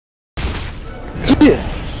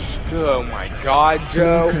Oh my god,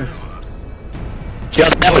 Joe. Joe,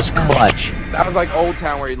 that was clutch. That was like Old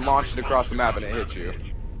Town where you launched it across the map and it hit you.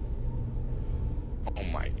 Oh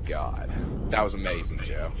my god. That was amazing,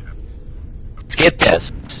 Joe. Skip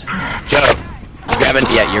this. Joe,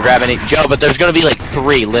 you're grabbing it. Joe, but there's gonna be like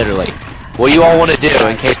 3, literally. What you all want to do,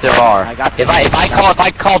 in case there are, if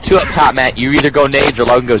I call 2 up top, Matt, you either go nades or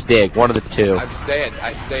Logan goes dig. One of the 2. I stay in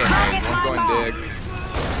nades. One's going dig.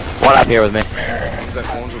 One up here with me.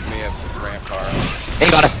 One's with me at the ramp car. He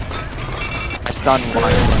got us. I stunned one.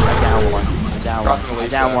 I down one. I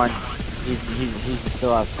down one. He's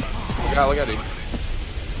still up. Look at him.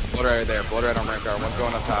 Blood right there. Blood right on ramp car. One's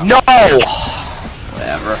going up top. No!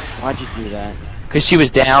 Whatever. Why'd you do that? Because she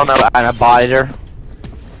was down and I bodied her.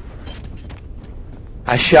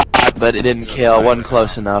 I shot, but it didn't kill. Wasn't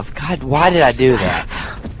close enough. God, why did I do that?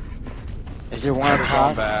 Is there one up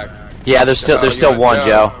top? Back. Yeah, there's still one,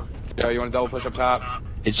 Joe. Joe, you want to double push up top?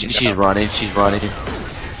 She's running.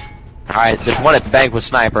 Alright, there's one at the bank with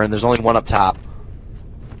sniper, and there's only one up top.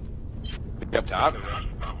 Up top?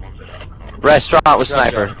 Restaurant with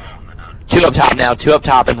sniper. 2 up top now. 2 up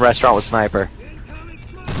top and restaurant with sniper.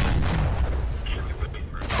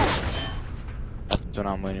 That's what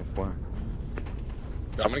I'm waiting for.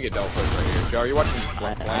 I'm gonna get double push right here. Joe, are you watching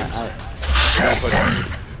flames? I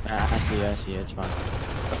see, it's fine. I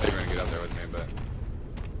thought you were gonna get up there with me, but...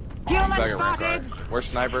 Human spotted! Where's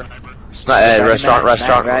sniper? Restaurant.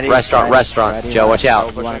 Joe, watch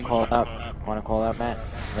out. You wanna call up, Matt?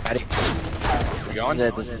 Ready? We going?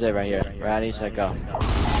 This is it right here. Ready, set, go.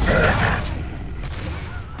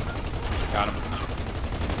 Got him.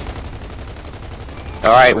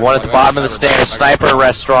 Alright, one at the bottom of the stairs, sniper,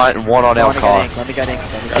 restaurant, and one on L car.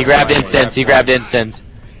 He grabbed incense, he's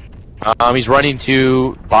running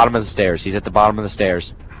to bottom of the stairs. He's at the bottom of the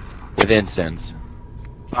stairs. With incense.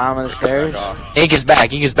 Bottom of the stairs? Ink is back,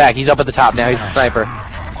 he's up at the top now, he's a sniper.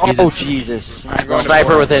 Jesus.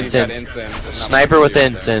 Sniper with incense. Sniper with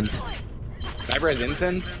incense. Sniper has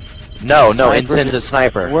incense? No, incense is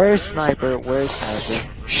sniper. Where's sniper?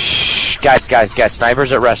 Shh, guys,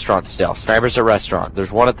 snipers at restaurant still. Snipers at restaurant.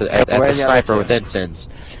 There's one at the sniper with incense.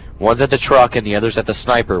 One's at the truck and the other's at the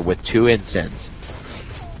sniper with 2 incense.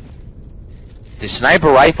 The sniper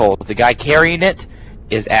rifle, the guy carrying it,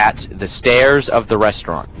 is at the stairs of the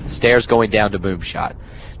restaurant. Stairs going down to boom shot.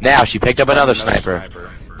 Now she picked up another sniper.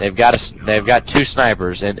 They've got 2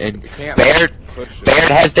 snipers and Baird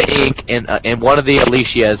has the ink and one of the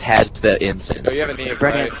Alicias has the incense. So you have an ink,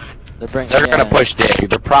 right? They're gonna push dig.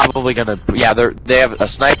 They're probably gonna they have a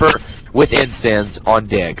sniper with incense on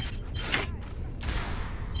dig.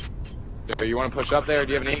 You want to push up there?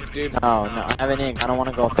 Do you have an ink, dude? No, I have an ink. I don't want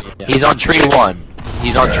to go up there. He's on tree 1.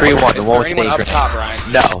 He's on tree 1. The one with the ink. Up top,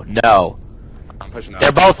 Ryan? No. I'm pushing up.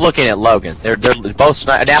 They're both looking at Logan. They're both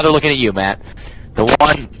now they're looking at you, Matt. The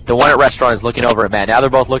one at restaurant is looking over at Matt. Now they're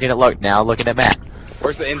both looking at Logan. Now looking at Matt.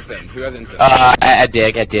 Where's the incense? Who has incense? At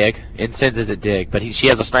dig. Incense is at dig, but she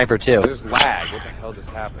has a sniper too. There's lag. What the hell just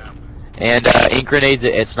happened? And ink grenades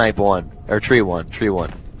at snipe 1 or tree 1.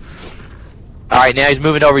 Alright, now he's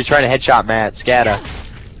moving over. He's trying to headshot Matt. Scatta.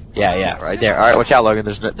 Yeah, right there. Alright, watch out, Logan.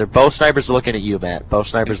 They're both snipers looking at you, Matt. Both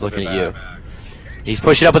snipers looking at you. He's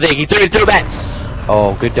pushing up with ink. He threw it, Matt.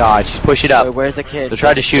 Oh, good dodge. He's pushing up. Where's the kid? They're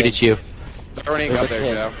trying to shoot at you. Throw an ink up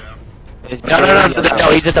there, Joe.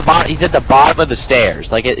 No, he's at the bottom of the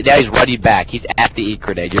stairs. Like now he's running back. He's at the ink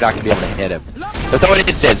grenade. You're not gonna be able to hit him. They're throwing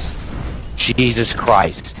incense. Jesus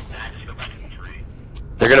Christ.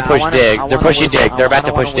 They're gonna push dig. They're pushing dig. They're about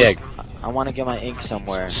to push dig. I want to get my ink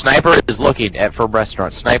somewhere. Sniper is looking from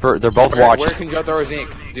restaurant. Sniper, they're both watching. Where can Joe throw his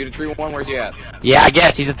ink? Dude, a tree 1, where's he at? Yeah, I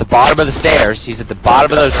guess he's at the bottom of the stairs. He's at the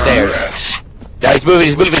bottom of those stairs. No, he's moving.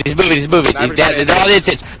 He's down.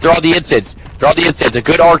 They're all the incense. A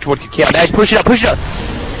good arch one could kill. Now he's pushing up.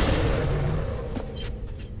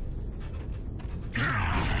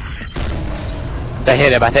 That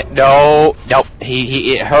hit him, I think. Nope.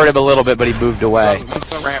 It hurt him a little bit, but he moved away.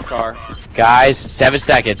 Ramp car. Guys, 7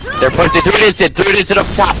 seconds. They're pushing through an instant up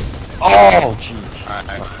top. Oh, jeez.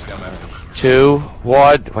 Alright, 2,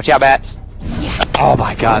 1. Watch out, Matt. Oh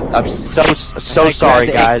my God, I'm so sorry,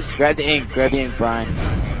 guys. Grab the ink, Brian.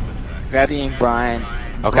 Grab the ink, Brian.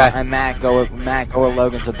 Okay. And Matt, go with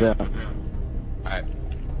Logan to boom. Alright.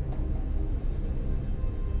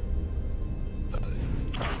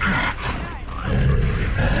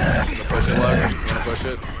 Gonna push it, Logan. Gonna push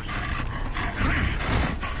it.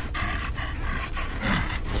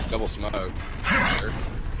 Double smoke.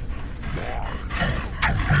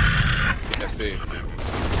 Yeah, see.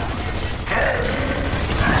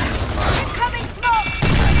 Incoming smoke!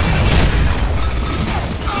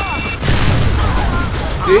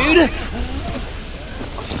 dude.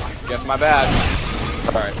 Guess my bad.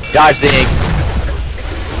 Alright. Dodge the ink.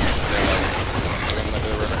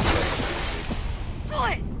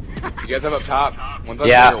 You guys have up top? One's on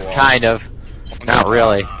Yeah, your wall. kind of. Not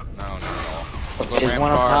really. No, not at all. One's on Is ramp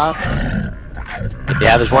one up car. top?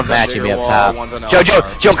 Yeah, there's one One's on matching your me up wall, top. one's on Joe,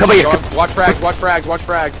 L-car. Joe, come here. Watch frags, watch frags, watch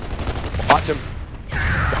frags. Watch him.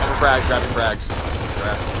 Grab frags, grab your frags.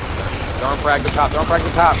 Throw him frags up top, throw him frags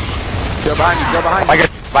up top. Joe behind you, Joe behind you.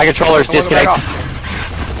 My controller's disconnected.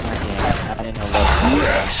 I didn't know what.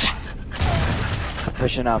 I'm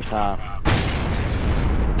pushing up top.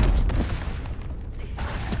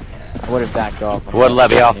 I would have backed off. Would let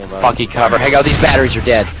me off fucking cover. Hey, go, these batteries are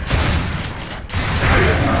dead.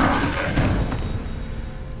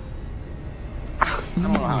 I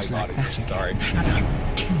don't know how he got it. Sorry.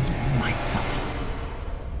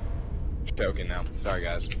 Joking now. Sorry,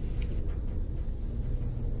 guys.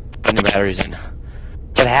 Putting the batteries in.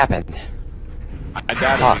 What happened? I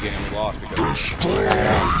died at the beginning. We lost because.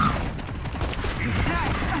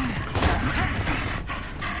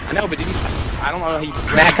 I know, but did you? I don't know how he.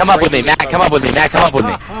 Matt, come up with me. Matt, come up with me. Matt, come up with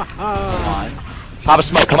me. Pop a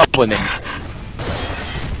smoke. Come up with me.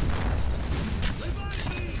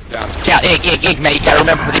 Down. Yeah, ink, Matt. You gotta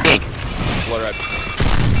remember for the ink. Blood red.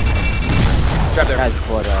 Trap there. Guys,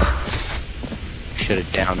 blood up. Should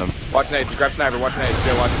have downed him. Watch Nate. Grab sniper. Watch Nate.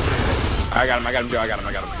 Joe, watch. I got him. Joe. I got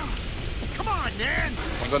him. Come on, man.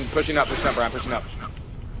 One's on pushing up, Brian. Pushing up.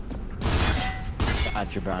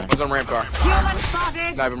 Got you, Brian. One's on ramp car. Human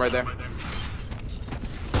spotted. Snipe him right there.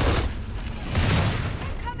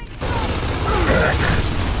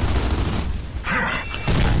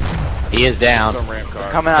 He is down. One's on ramp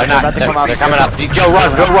car. Coming out. They're They're about not. to come out. They're coming up. Joe,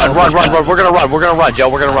 run. We're gonna run, Joe.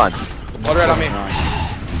 We're gonna run. Blood red on me. It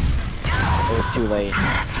was too late.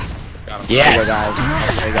 Got him. There you go, Yes.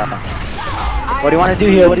 guys. There you go. What do you want to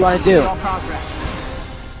do here? What do you want to do?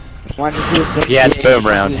 Want to do the same Yeah, it's thing? boom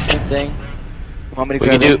round. Do the same thing? Want me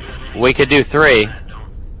to We could do 3.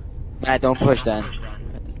 Matt, don't push then.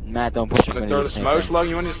 Matt, don't push. Wanna throw the smokes, Logan?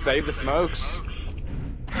 You want to just save the smokes?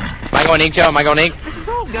 Am I going ink, Joe? Am I going ink?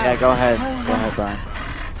 Yeah, go ahead. Go ahead, Brian.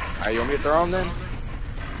 Alright, you want me to throw them then?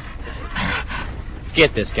 Let's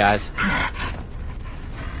get this, guys.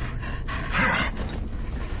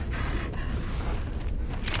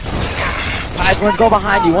 Guys, one's go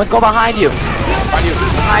behind you. One's go behind you. Behind you.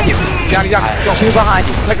 Behind you. Down, he's down. Go. Two behind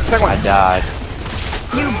you. Second one. I died.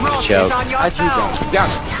 You brought Choke. this on How'd you yourself. go? Down.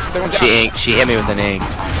 Second one down. She hit me with an ink.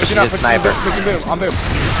 She's Pushing a up, sniper. Pushing boom. On boom.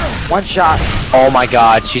 One shot. Oh my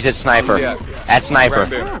god, she's at sniper. Yeah. At sniper.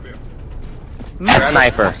 Grab boom. At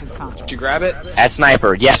sniper. Did you grab it? At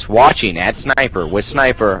sniper. Yes, watching. At sniper. With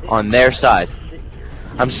sniper on their side.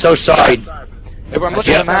 I'm so sorry. Hey, but I'm It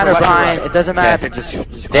looking doesn't at matter, left or Brian. right. It doesn't matter. Okay. Just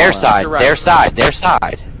Their call it. side. You're right. Their side. Their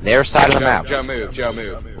side. Their side of the map. Joe, move. Joe,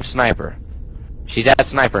 move. Sniper. She's at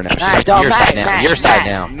sniper now. She's Matt, at don't, your Matt, side now. Matt, Your side Matt,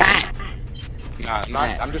 now. Matt. Nah,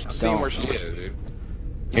 I'm just seeing where she is, dude.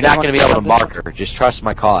 You're not going to be able to mark her. Just trust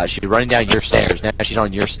my call out. She's running down your stairs. Now she's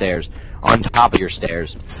on your stairs. On top of your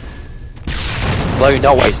stairs. Logan,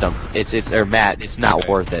 don't waste them. Or Matt, it's not Okay,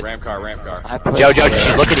 worth it. Ramp car. I put- Joe,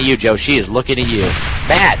 she's looking at you, Joe. She is looking at you.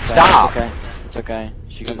 Matt, Okay, stop! It's okay. It's okay.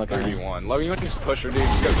 She can It's look at me. 31. Logan, you want to just push her, dude?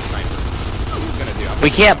 Just go sniper. Who's gonna do? We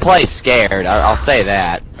can't play scared. I'll say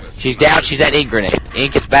that. She's down. She's at ink grenade.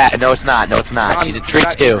 Ink is bad. No, it's not. No, it's not. She's at tree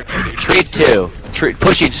 2. Tree 2.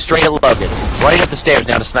 Pushing straight at Logan. Running up the stairs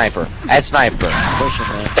down to sniper. At sniper.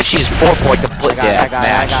 Pushing me. She's 4-point complete death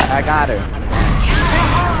match. I got her.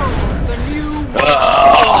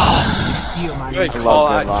 Good I call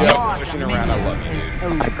love out, Gridlock. Joe. Pushing around, I love you,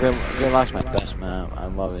 dude. Gridlock's my best man. I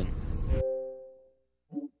love it.